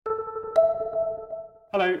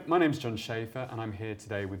Hello, my name's John Schaefer and I'm here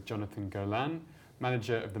today with Jonathan Golan,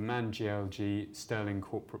 manager of the GLG Sterling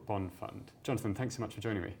Corporate Bond Fund. Jonathan, thanks so much for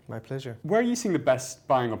joining me. My pleasure. Where are you seeing the best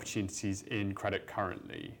buying opportunities in credit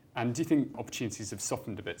currently? And do you think opportunities have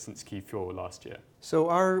softened a bit since Q4 last year? So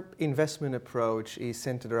our investment approach is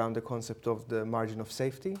centered around the concept of the margin of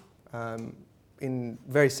safety. In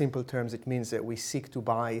very simple terms, it means that we seek to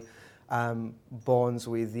buy bonds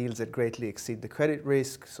with yields that greatly exceed the credit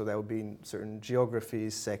risk. So that would be in certain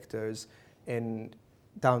geographies, sectors, and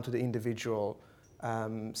down to the individual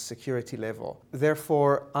security level.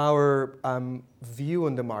 Therefore, our view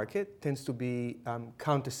on the market tends to be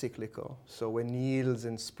counter-cyclical. So when yields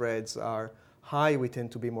and spreads are high, we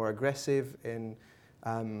tend to be more aggressive, and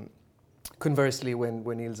conversely,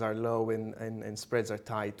 when yields are low and spreads are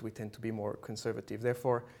tight, we tend to be more conservative.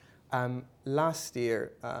 Therefore, last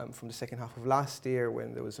year, from the second half of last year,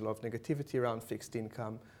 when there was a lot of negativity around fixed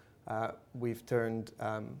income, we've turned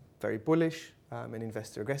very bullish and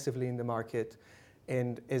invested aggressively in the market.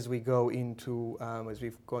 And as we've gone into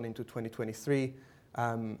 2023,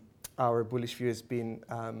 our bullish view has been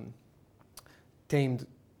tamed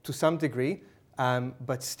to some degree,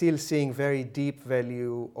 but still seeing very deep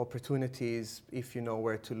value opportunities if you know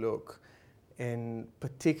where to look. And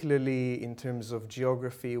particularly in terms of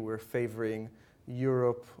geography, we're favoring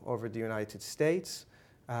Europe over the United States,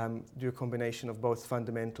 due to a combination of both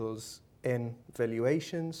fundamentals and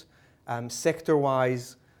valuations.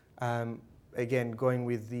 Sector-wise, again, going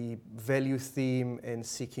with the value theme and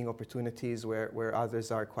seeking opportunities where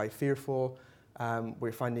others are quite fearful.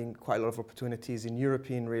 We're finding quite a lot of opportunities in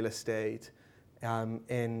European real estate and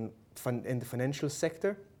in the financial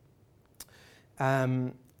sector.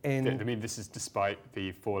 I mean, this is despite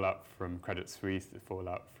the fallout from Credit Suisse, the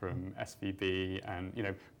fallout from SVB,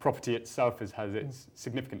 and property itself has had its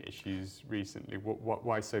significant issues recently.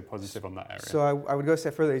 Why so positive on that area? So I would go a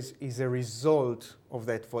step further. Is a result of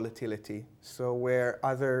that volatility. So where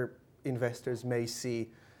other investors may see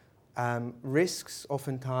risks,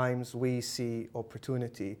 oftentimes we see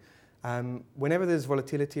opportunity. Whenever there's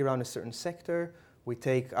volatility around a certain sector, we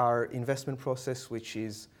take our investment process, which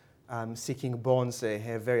is seeking bonds that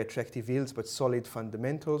have very attractive yields but solid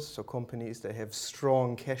fundamentals, so companies that have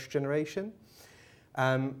strong cash generation.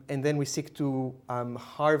 And then we seek to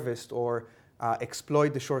harvest or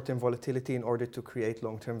exploit the short-term volatility in order to create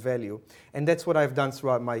long-term value. And that's what I've done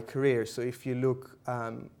throughout my career. So if you look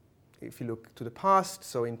to the past,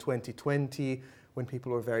 so in 2020, when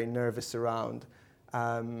people were very nervous around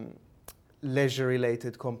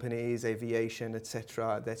leisure-related companies, aviation,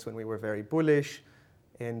 etc., that's when we were very bullish.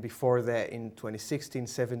 And before that, in 2016,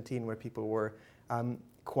 17, where people were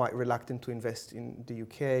quite reluctant to invest in the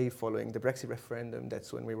UK following the Brexit referendum,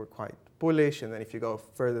 that's when we were quite bullish. And then if you go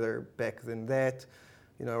further back than that,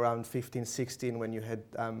 around 15, 16, when you had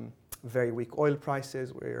very weak oil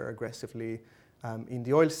prices, we were aggressively in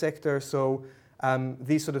the oil sector. So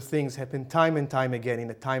these sort of things happen time and time again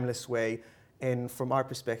in a timeless way. And from our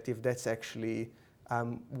perspective, that's actually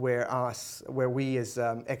where we as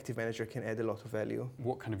active manager can add a lot of value.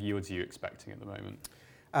 What kind of yields are you expecting at the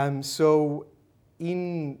moment? So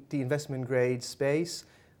in the investment grade space,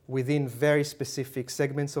 within very specific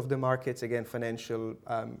segments of the markets, again, financial,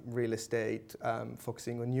 real estate,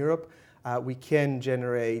 focusing on Europe, we can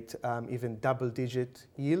generate even double-digit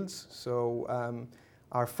yields. So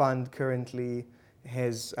our fund currently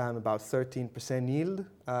has about 13% yield,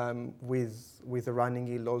 with a running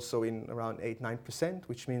yield also in around 8-9%,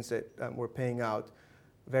 which means that we're paying out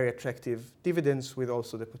very attractive dividends with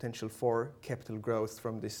also the potential for capital growth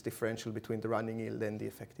from this differential between the running yield and the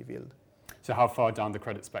effective yield. So how far down the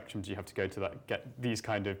credit spectrum do you have to go to get these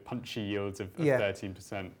kind of punchy yields of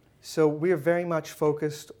 13%? So we are very much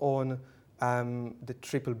focused on the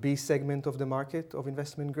BBB segment of the market of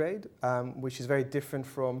investment grade, which is very different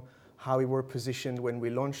from how we were positioned when we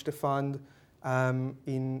launched the fund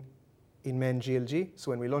in GLG. So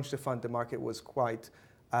when we launched the fund, the market was quite,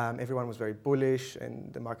 everyone was very bullish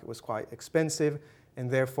and the market was quite expensive. And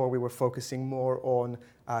therefore, we were focusing more on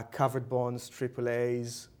covered bonds,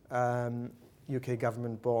 AAAs, UK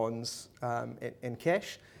government bonds, and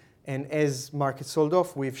cash. And as markets sold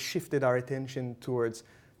off, we've shifted our attention towards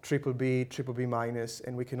BBB minus,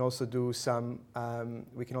 and we can also do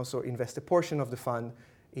we can also invest a portion of the fund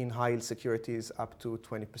in high-yield securities up to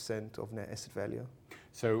 20% of net asset value.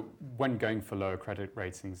 So when going for lower credit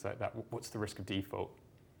ratings like that, what's the risk of default?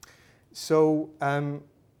 So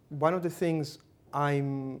one of the things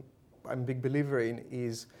I'm a big believer in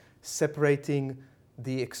is separating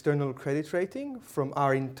the external credit rating from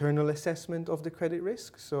our internal assessment of the credit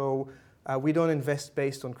risk. So we don't invest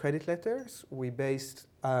based on credit letters. We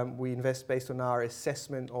We invest based on our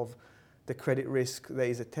assessment of the credit risk that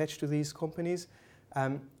is attached to these companies.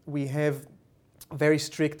 We have very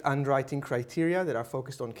strict underwriting criteria that are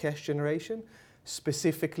focused on cash generation,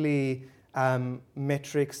 specifically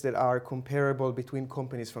metrics that are comparable between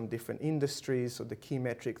companies from different industries. So the key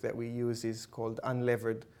metric that we use is called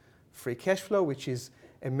unlevered free cash flow, which is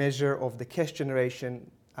a measure of the cash generation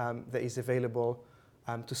that is available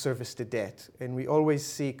to service the debt. And we always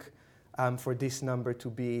seek for this number to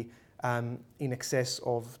be in excess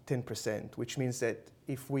of 10%, which means that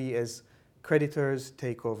if we as creditors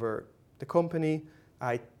take over the company,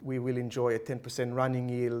 we will enjoy a 10% running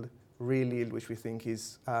yield, real yield, which we think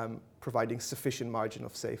is providing sufficient margin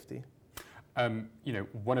of safety.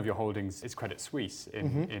 One of your holdings is Credit Suisse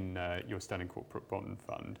in your sterling corporate bond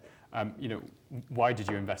fund. Why did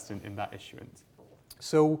you invest in that issuance?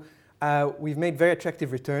 So we've made very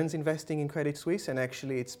attractive returns investing in Credit Suisse, and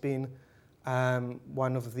actually it's been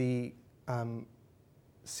one of the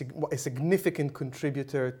a significant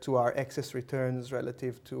contributor to our excess returns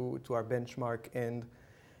relative to our benchmark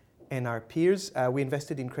and our peers. We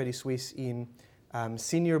invested in Credit Suisse in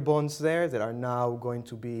senior bonds there that are now going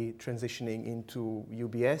to be transitioning into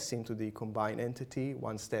UBS, into the combined entity,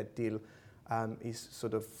 once that deal is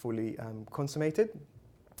sort of fully consummated.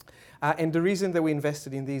 And the reason that we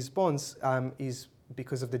invested in these bonds is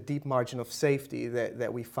because of the deep margin of safety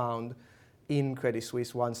that we found in Credit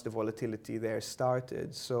Suisse once the volatility there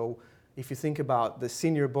started. So if you think about the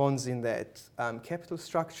senior bonds in that capital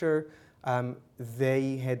structure,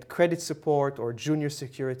 they had credit support or junior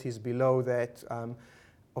securities below that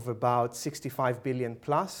of about 65 billion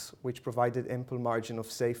plus, which provided ample margin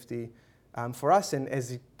of safety for us. And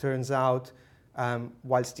as it turns out,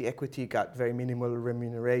 whilst the equity got very minimal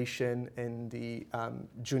remuneration and the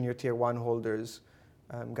junior tier 1 holders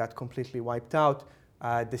got completely wiped out,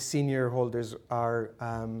 the senior holders are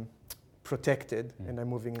protected and are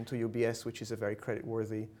moving into UBS, which is a very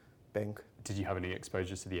creditworthy bank. Did you have any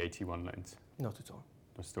exposures to the AT1 loans? Not at all.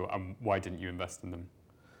 Not at all. Why didn't you invest in them?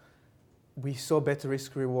 We saw better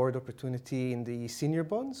risk-reward opportunity in the senior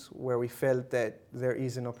bonds, where we felt that there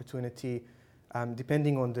is an opportunity,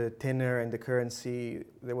 depending on the tenor and the currency,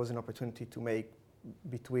 there was an opportunity to make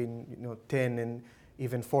between 10 and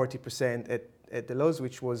even 40% at the lows,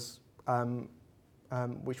 which was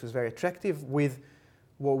very attractive, with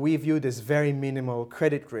what we viewed as very minimal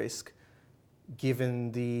credit risk,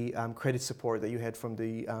 given the credit support that you had from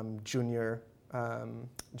the junior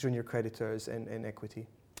creditors and equity.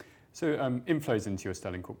 So inflows into your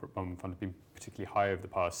sterling corporate bond fund have been particularly high over the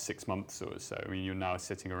past 6 months or so. I mean, you're now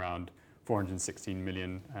sitting around 416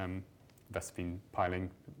 million. That's been piling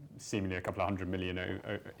seemingly a couple of hundred million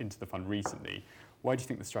into the fund recently. Why do you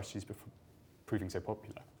think the strategy is proving so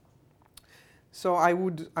popular? So I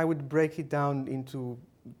would break it down into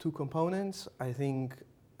two components. I think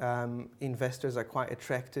investors are quite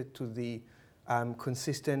attracted to the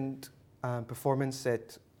consistent performance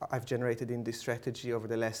that I've generated in this strategy over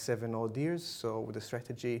the last 7 odd years. So the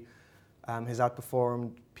strategy has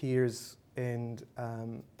outperformed peers and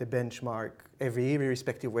the benchmark every year,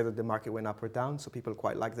 irrespective of whether the market went up or down. So people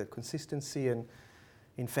quite like that consistency. And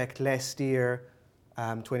in fact, last year,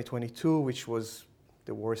 2022, which was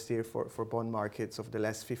the worst year for bond markets of the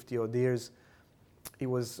last 50 odd years, it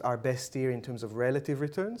was our best year in terms of relative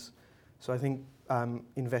returns. So I think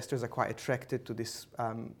investors are quite attracted to this,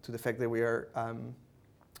 to the fact that we are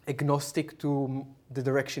agnostic to the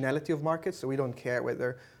directionality of markets. So we don't care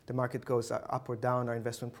whether the market goes up or down. Our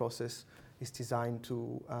investment process is designed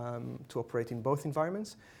to operate in both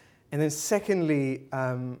environments. And then secondly,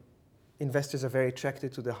 investors are very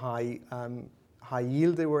attracted to the high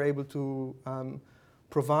yield they were able to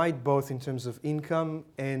provide, both in terms of income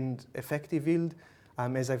and effective yield.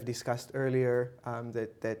 As I've discussed earlier,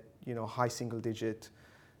 that high single-digit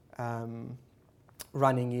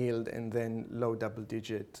running yield and then low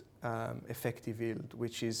double-digit effective yield,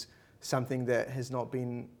 which is something that has not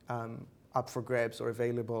been up for grabs or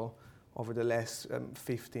available over the last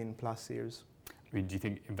 15 plus years. I mean, do you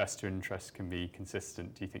think investor interest can be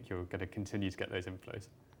consistent? Do you think you're going to continue to get those inflows?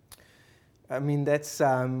 I mean, that's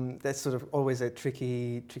sort of always a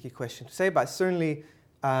tricky question to say, but certainly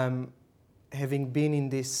having been in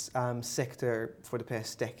this sector for the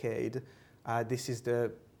past decade, this is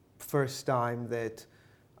the first time that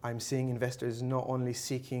I'm seeing investors not only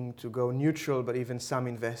seeking to go neutral, but even some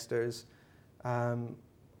investors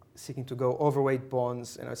seeking to go overweight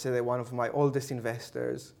bonds. And I'd say that one of my oldest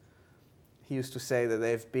investors, he used to say that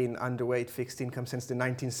they've been underweight fixed income since the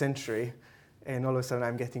 19th century. And all of a sudden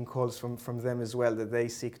I'm getting calls from them as well that they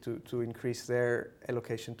seek to increase their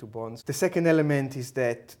allocation to bonds. The second element is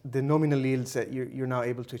that the nominal yields that you're now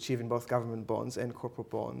able to achieve in both government bonds and corporate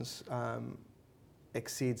bonds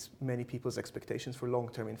exceeds many people's expectations for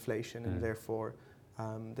long-term inflation, and therefore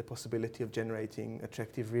the possibility of generating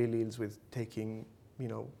attractive real yields with taking,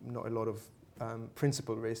 not a lot of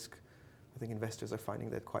principal risk. I think investors are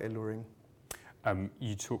finding that quite alluring.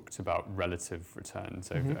 You talked about relative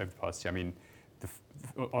returns over the past year. I mean,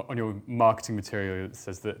 on your marketing material, it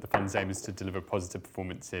says that the fund's aim is to deliver positive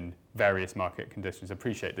performance in various market conditions. I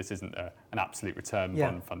appreciate this isn't an absolute return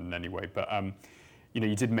bond fund in any way, but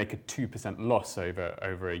you did make a 2% loss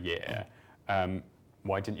over a year.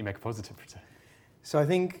 Why didn't you make a positive return? So I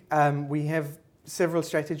think we have several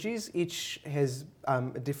strategies. Each has a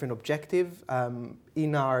different objective.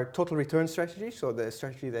 In our total return strategy, so the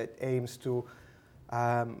strategy that aims to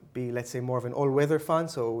be, let's say, more of an all-weather fund,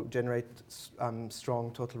 so generate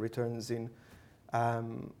strong total returns in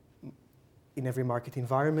every market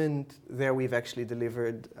environment. There we've actually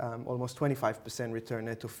delivered almost 25% return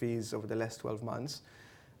net of fees over the last 12 months.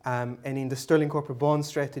 And in the sterling corporate bond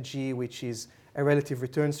strategy, which is a relative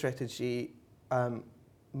return strategy,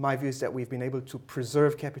 my view is that we've been able to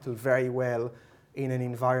preserve capital very well in an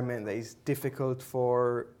environment that is difficult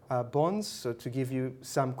for bonds. So to give you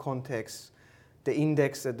some context, the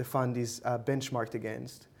index that the fund is benchmarked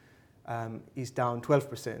against is down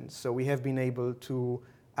 12%. So we have been able to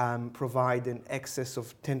provide an excess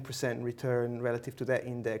of 10% return relative to that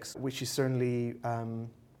index, which is certainly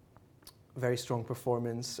very strong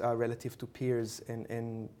performance relative to peers,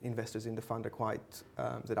 and investors in the fund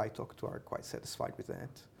that I talk to are quite satisfied with that.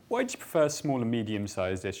 Why do you prefer small and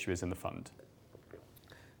medium-sized issuers in the fund?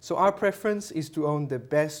 So our preference is to own the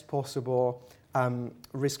best possible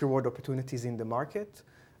risk-reward opportunities in the market.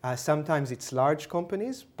 Sometimes it's large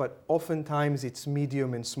companies, but oftentimes it's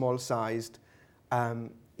medium and small-sized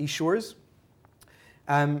issuers.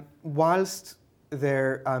 Whilst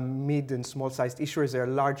they're mid and small-sized issuers, they're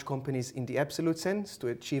large companies in the absolute sense. To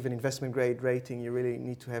achieve an investment-grade rating, you really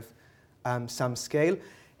need to have some scale.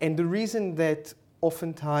 And the reason that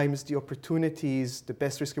oftentimes the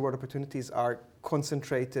best risk-reward opportunities are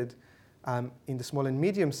concentrated in the small and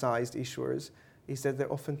medium-sized issuers is that they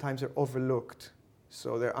oftentimes are overlooked.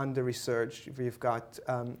 So they're under-researched. We've got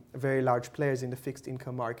very large players in the fixed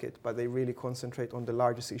income market, but they really concentrate on the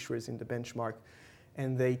largest issuers in the benchmark,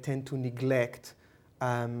 and they tend to neglect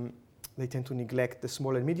the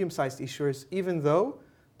small and medium-sized issuers, even though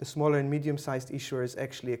the smaller and medium-sized issuers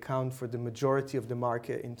actually account for the majority of the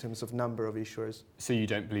market in terms of number of issuers. So you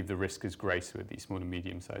don't believe the risk is greater with these small and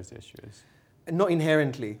medium-sized issuers? Not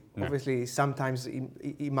inherently. No. Obviously, sometimes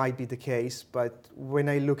it might be the case, but when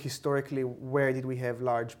I look historically, where did we have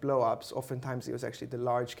large blow-ups? Oftentimes it was actually the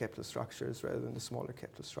large capital structures rather than the smaller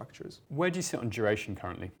capital structures. Where do you sit on duration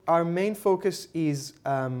currently? Our main focus is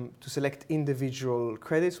to select individual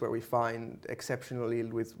credits where we find exceptional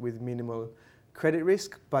yield with minimal credit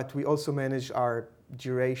risk, but we also manage our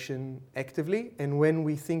duration actively. And when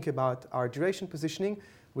we think about our duration positioning,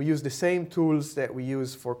 we use the same tools that we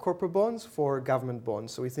use for corporate bonds, for government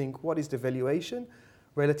bonds. So we think, what is the valuation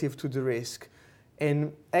relative to the risk?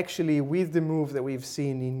 And actually, with the move that we've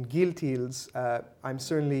seen in gilt yields, I'm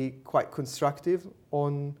certainly quite constructive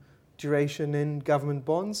on duration in government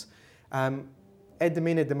bonds. At the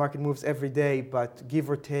minute, the market moves every day, but give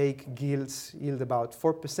or take, gilts yield about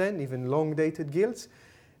 4%, even long-dated gilts.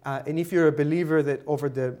 And if you're a believer that over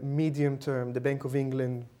the medium term, the Bank of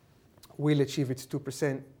England will achieve its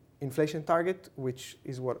 2% inflation target, which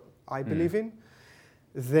is what I believe in,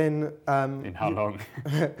 then in how long?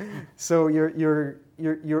 So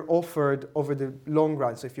you're offered over the long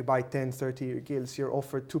run. So if you buy 10, 30-year gilts, you're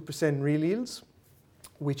offered 2% real yields,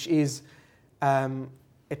 which is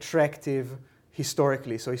attractive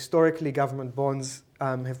historically. So historically, government bonds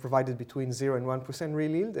have provided between 0 and 1%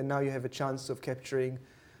 real yield, and now you have a chance of capturing,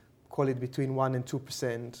 call it between 1 and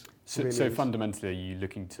 2%. So fundamentally, are you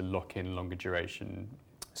looking to lock in longer duration?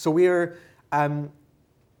 So we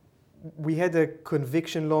had a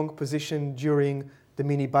conviction long position during the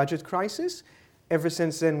mini budget crisis. Ever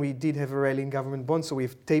since then, we did have a rally in government bonds, so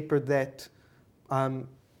we've tapered that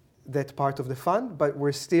part of the fund, but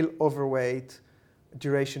we're still overweight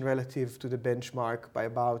duration relative to the benchmark by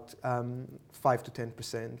about 5 to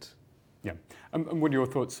 10%. Yeah. And what are your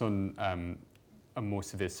thoughts on a more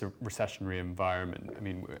severe recessionary environment? I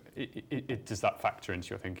mean, does that factor into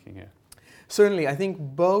your thinking here? Certainly. I think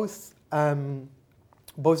both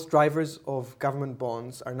drivers of government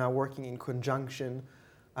bonds are now working in conjunction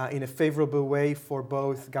in a favorable way for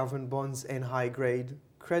both government bonds and high-grade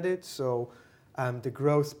credit. So The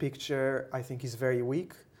growth picture, I think, is very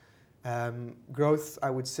weak. Growth, I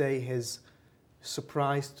would say, has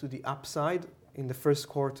surprised to the upside in the first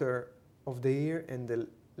quarter of the year and the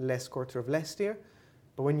last quarter of last year.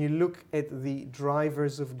 But when you look at the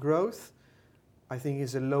drivers of growth, I think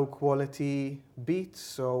it's a low quality beat.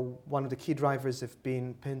 So one of the key drivers have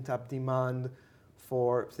been pent-up demand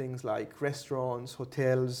for things like restaurants,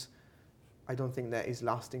 hotels. I don't think that is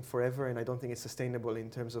lasting forever, and I don't think it's sustainable in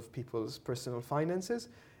terms of people's personal finances.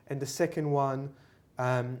 And the second one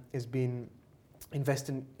has been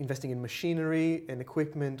investing in machinery and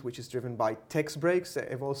equipment, which is driven by tax breaks that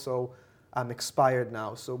have also expired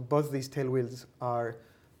now. So both these tailwinds are,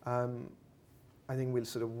 I think, will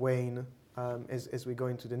sort of wane as we go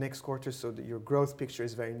into the next quarter, so that your growth picture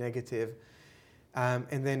is very negative.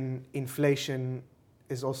 And then inflation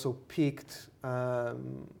has also peaked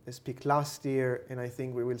last year, and I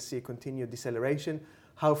think we will see a continued deceleration.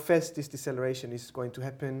 How fast this deceleration is going to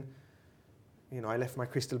happen, I left my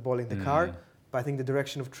crystal ball in the car, but I think the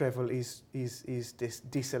direction of travel is this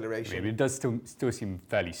deceleration. Maybe it does still seem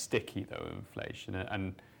fairly sticky, though, inflation,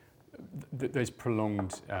 and those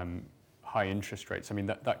prolonged high interest rates. I mean,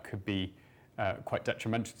 that could be quite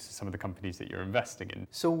detrimental to some of the companies that you're investing in.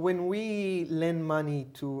 So when we lend money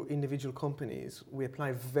to individual companies, we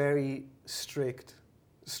apply very strict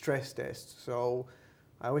stress tests. So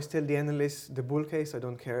I always tell the analysts, the bull case I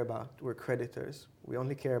don't care about. We're creditors. We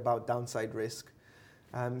only care about downside risk.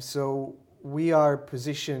 So we are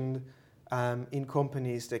positioned in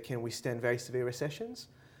companies that can withstand very severe recessions,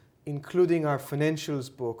 including our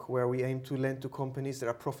financials book, where we aim to lend to companies that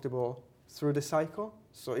are profitable through the cycle.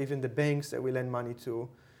 So even the banks that we lend money to,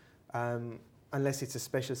 unless it's a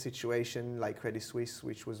special situation like Credit Suisse,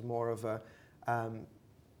 which was more of a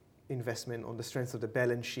investment on the strength of the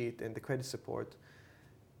balance sheet and the credit support,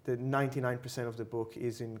 the 99% of the book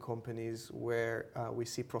is in companies where we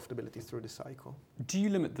see profitability through the cycle. Do you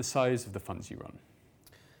limit the size of the funds you run?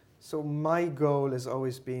 So my goal has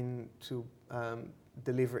always been to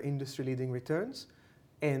deliver industry-leading returns,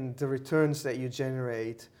 and the returns that you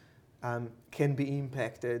generate can be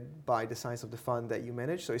impacted by the size of the fund that you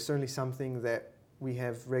manage. So it's certainly something that we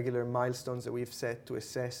have regular milestones that we've set to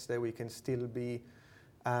assess that we can still be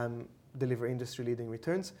deliver industry-leading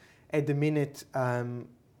returns. At the minute,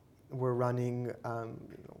 we're running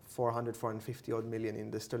 450 odd million in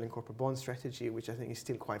the sterling corporate bond strategy, which I think is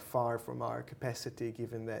still quite far from our capacity,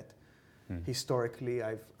 given that historically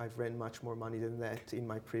I've ran much more money than that in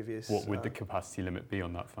my previous. What would the capacity limit be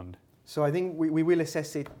on that fund? So I think we will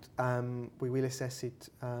assess it.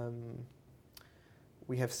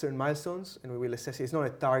 We have certain milestones, and we will assess it. It's not a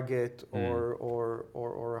target or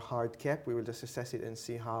a hard cap. We will just assess it and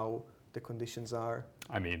see how the conditions are.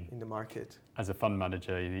 I mean, in the market. As a fund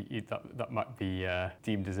manager, that might be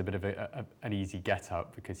deemed as a bit of an easy get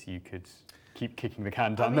out, because you could keep kicking the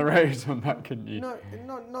can down the road on that, couldn't you?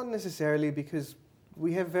 Not necessarily, because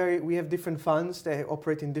we have different funds that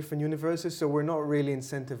operate in different universes, so we're not really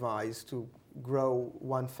incentivized to grow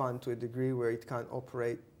one fund to a degree where it can't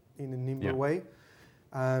operate in a nimble way.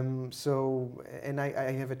 I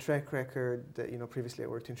have a track record that, previously I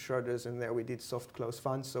worked in Schroders, and there we did soft close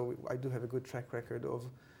funds, so I do have a good track record of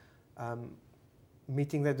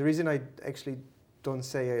meeting that. The reason I actually don't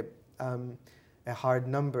say a hard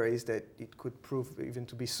number is that it could prove even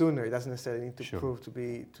to be sooner. It doesn't necessarily need to prove to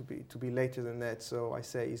be later than that. So I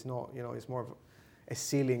say it's not, it's more of a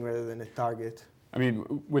ceiling rather than a target. I mean,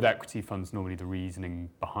 with equity funds, normally the reasoning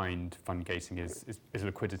behind fund gating is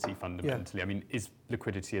liquidity fundamentally. Yeah. I mean, is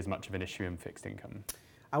liquidity as much of an issue in fixed income?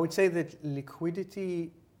 I would say that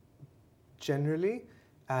liquidity generally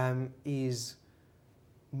is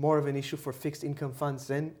more of an issue for fixed income funds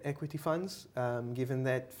than equity funds, given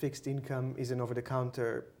that fixed income is an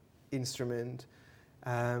over-the-counter instrument.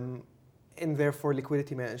 And therefore,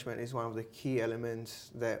 liquidity management is one of the key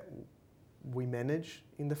elements that we manage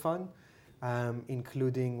in the fund.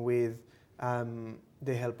 Including with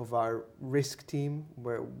the help of our risk team,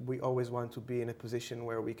 where we always want to be in a position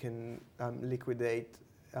where we can liquidate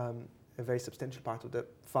a very substantial part of the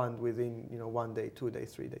fund within 1 day, 2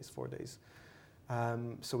 days, 3 days, 4 days.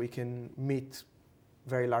 So we can meet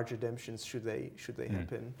very large redemptions should they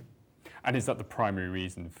happen. And is that the primary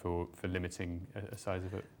reason for limiting a size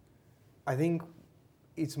of it? I think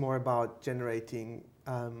it's more about generating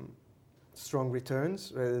strong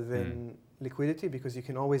returns rather than liquidity, because you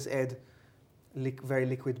can always add very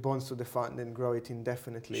liquid bonds to the fund and grow it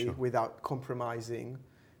indefinitely without compromising.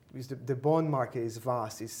 Because the bond market is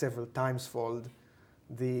vast, it's several times fold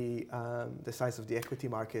the size of the equity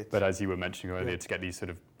market. But as you were mentioning earlier, to get these sort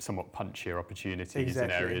of somewhat punchier opportunities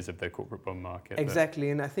in areas of the corporate bond market. Exactly,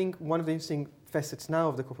 and I think one of the interesting facets now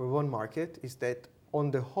of the corporate bond market is that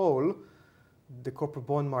on the whole, the corporate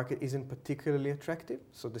bond market isn't particularly attractive.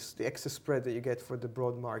 So the extra spread that you get for the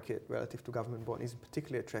broad market relative to government bond isn't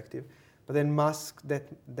particularly attractive. But then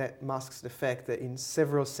that masks the fact that in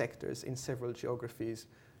several sectors, in several geographies,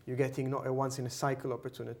 you're getting not a once in a cycle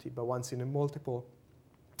opportunity, but once in a multiple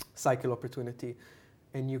cycle opportunity,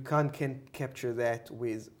 and you can't capture that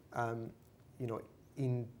with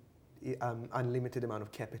unlimited amount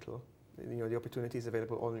of capital. The opportunity is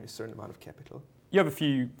available only in a certain amount of capital. You have a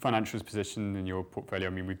few financials positioned in your portfolio.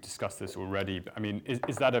 I mean, we've discussed this already, but I mean,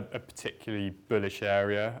 is that a particularly bullish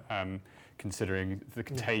area, considering the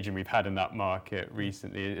contagion we've had in that market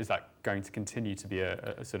recently? Is that going to continue to be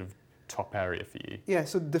a sort of top area for you? Yeah,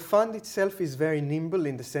 so the fund itself is very nimble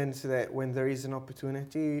in the sense that when there is an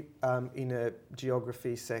opportunity in a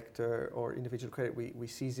geography, sector, or individual credit, we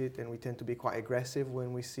seize it, and we tend to be quite aggressive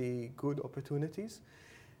when we see good opportunities.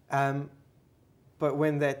 But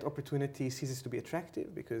when that opportunity ceases to be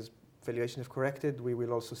attractive because valuations have corrected, we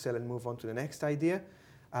will also sell and move on to the next idea.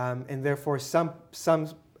 And therefore, some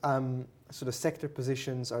sort of sector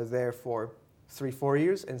positions are there for 3-4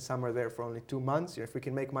 years, and some are there for only 2 months. If we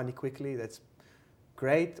can make money quickly, that's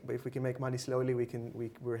great. But if we can make money slowly,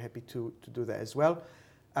 we're happy to do that as well.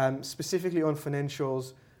 Specifically on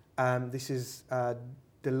financials, this is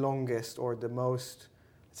the longest or the most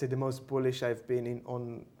bullish I've been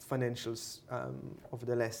on financials over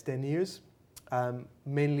the last 10 years,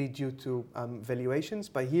 mainly due to valuations.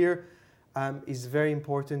 But here it's very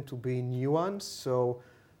important to be nuanced. So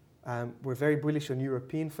we're very bullish on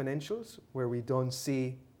European financials, where we don't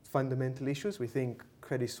see fundamental issues. We think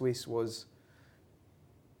Credit Suisse was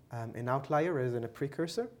an outlier rather than a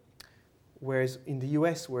precursor. Whereas in the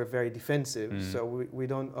US, we're very defensive. So we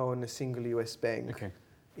don't own a single US bank.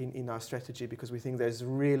 In our strategy, because we think there's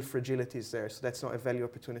real fragilities there. So that's not a value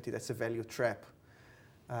opportunity, that's a value trap.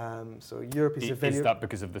 So Europe is a value... Is that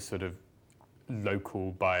because of the sort of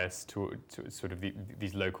local bias to sort of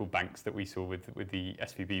these local banks that we saw with the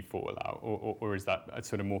SVB fallout? Or is that a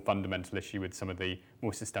sort of more fundamental issue with some of the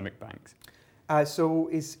more systemic banks? So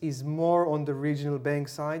is more on the regional bank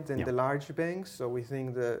side than the larger banks. So we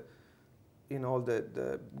think the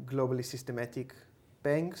globally systematic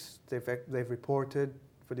banks, they've reported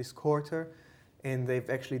for this quarter, and they've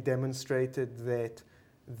actually demonstrated that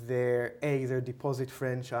their deposit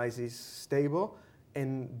franchise is stable,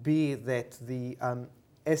 and B, that the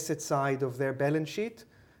asset side of their balance sheet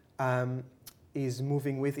is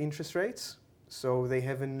moving with interest rates. So they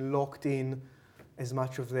haven't locked in as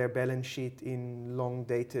much of their balance sheet in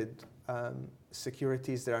long-dated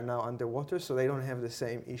securities that are now underwater, so they don't have the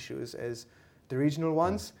same issues as the regional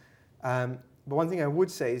ones. But one thing I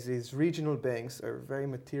would say is regional banks are very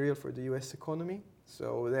material for the US economy.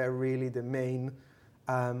 So they're really the main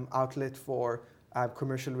outlet for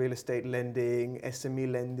commercial real estate lending,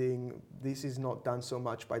 SME lending. This is not done so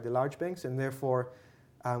much by the large banks, and therefore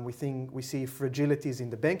we see fragilities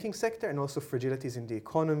in the banking sector and also fragilities in the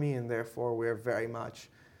economy, and therefore we're very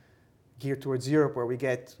much geared towards Europe, where we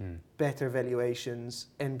get better valuations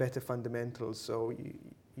and better fundamentals. So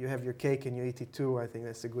you have your cake and you eat it too. I think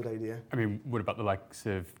that's a good idea. I mean, what about the likes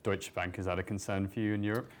of Deutsche Bank? Is that a concern for you in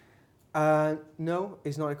Europe? No,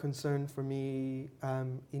 it's not a concern for me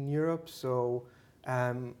in Europe. So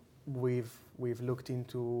we've looked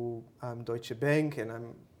into Deutsche Bank, and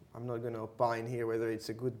I'm not going to opine here whether it's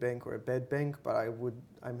a good bank or a bad bank, but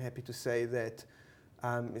I'm happy to say that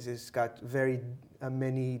it's got very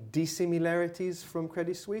many dissimilarities from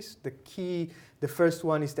Credit Suisse. The first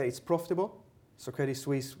one is that it's profitable. So Credit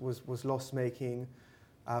Suisse was loss-making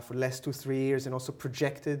for the last 2-3 years, and also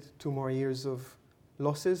projected 2 more years of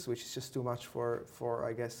losses, which is just too much for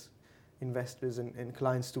I guess, investors and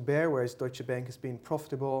clients to bear, whereas Deutsche Bank has been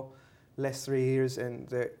profitable last 3 years,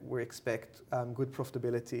 and we expect good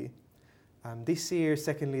profitability this year.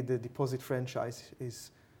 Secondly, the deposit franchise is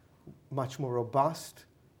much more robust,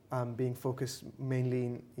 being focused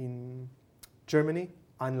mainly in Germany,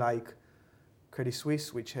 unlike Credit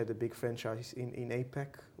Suisse, which had a big franchise in APAC,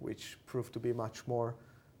 which proved to be much more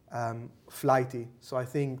flighty. So I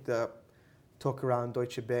think the talk around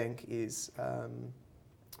Deutsche Bank is,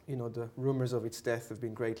 the rumors of its death have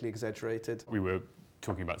been greatly exaggerated. We were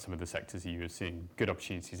talking about some of the sectors you were seeing good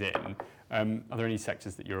opportunities in. Are there any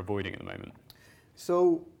sectors that you're avoiding at the moment?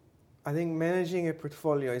 So I think managing a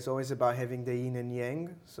portfolio is always about having the yin and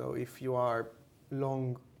yang. So if you are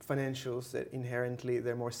long financials that inherently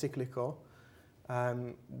they're more cyclical,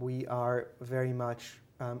 we are very much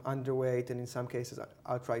underweight and in some cases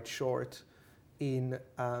outright short in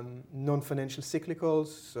non-financial cyclicals,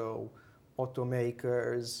 so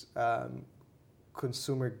automakers,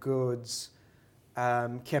 consumer goods,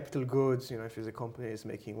 capital goods, if there's a company is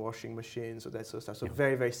making washing machines or that sort of stuff. So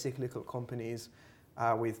very, very cyclical companies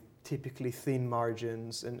with typically thin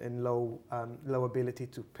margins and low ability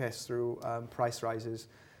to pass through price rises.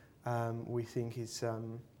 We think it's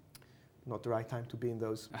not the right time to be in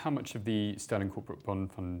those. How much of the Sterling Corporate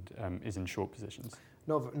Bond Fund is in short positions?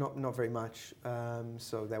 Not very much.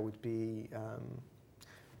 So that would be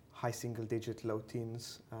high single digit, low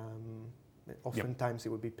teens. Oftentimes it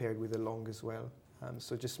would be paired with a long as well.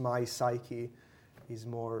 So just my psyche is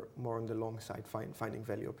more on the long side, finding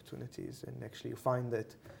value opportunities. And actually you find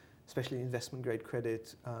that, especially investment grade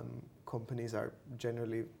credit, companies are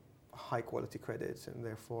generally high quality credits, and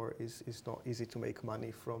therefore it's not easy to make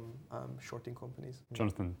money from shorting companies.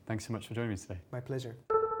 Jonathan, thanks so much for joining me today. My pleasure.